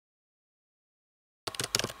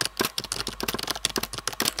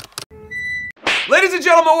Ladies and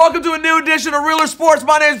gentlemen, welcome to a new edition of Realer Sports.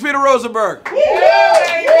 My name is Peter Rosenberg. Yeah,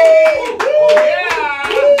 baby!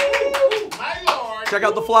 Yeah! My lord! Check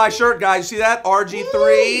out the fly shirt, guys. You see that?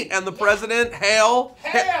 RG3 and the president. Hail.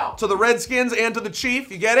 Hail! To the Redskins and to the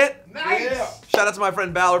Chief. You get it? Nice! Yeah. Shout out to my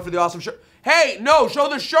friend Ballard for the awesome shirt. Hey, no, show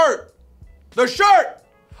the shirt. The shirt!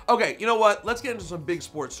 Okay, you know what? Let's get into some big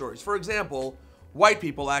sports stories. For example, white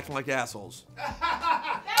people acting like assholes.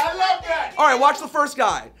 I love that! All right, watch the first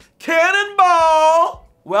guy. Cannonball!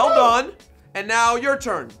 Well done. And now your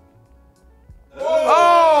turn.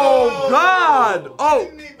 Oh, God! Oh,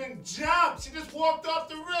 She didn't even jump. She just walked off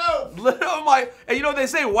the roof. and you know they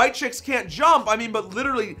say white chicks can't jump. I mean, but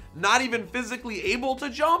literally not even physically able to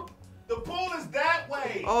jump. The pool is that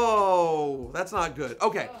way. Oh, that's not good.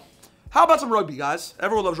 Okay, how about some rugby, guys?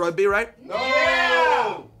 Everyone loves rugby, right?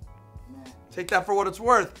 Yeah! Take that for what it's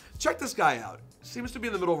worth. Check this guy out. Seems to be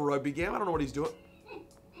in the middle of a rugby game. I don't know what he's doing.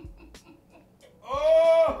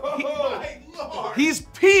 Oh, my lord! He's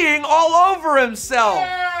peeing all over himself.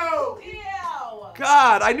 Ew. Ew.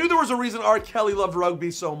 God, I knew there was a reason R. Kelly loved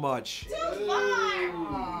rugby so much. Too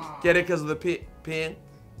far. Get it because of the peeing?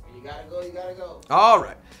 You gotta go, you gotta go. All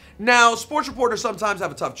right. Now, sports reporters sometimes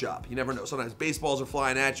have a tough job. You never know. Sometimes baseballs are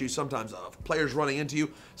flying at you. Sometimes players running into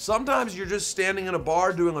you. Sometimes you're just standing in a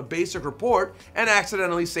bar doing a basic report and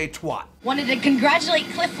accidentally say twat. Wanted to congratulate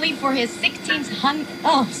Cliff Lee for his 1600th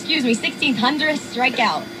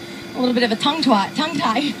strikeout. A little bit of a tongue tie.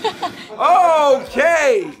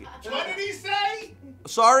 Okay. What did he say?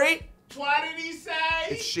 Sorry? What did he say?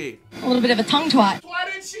 It's she. A little bit of a tongue twat. What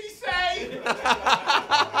did she say?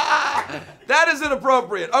 That is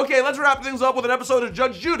inappropriate. Okay, let's wrap things up with an episode of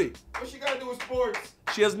Judge Judy. What she gotta do with sports?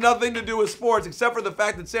 She has nothing to do with sports except for the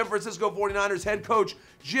fact that San Francisco 49ers head coach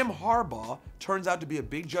Jim Harbaugh turns out to be a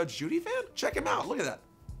big Judge Judy fan. Check him out. Look at that.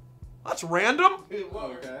 That's random. Okay.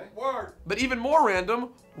 Word. But even more random,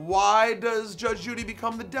 why does Judge Judy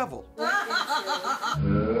become the devil?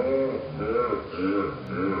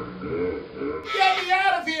 Get me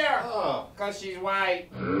out of here! Oh, cause she's white.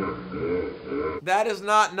 That is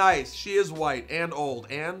not nice. She is white and old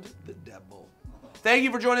and the devil. Thank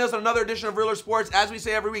you for joining us on another edition of Realer Sports. As we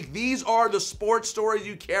say every week, these are the sports stories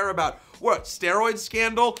you care about. What, steroid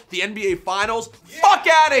scandal? The NBA Finals? Yeah. Fuck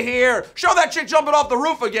out of here! Show that chick jumping off the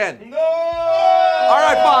roof again! No! All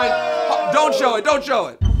right, fine. Don't show it, don't show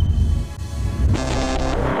it.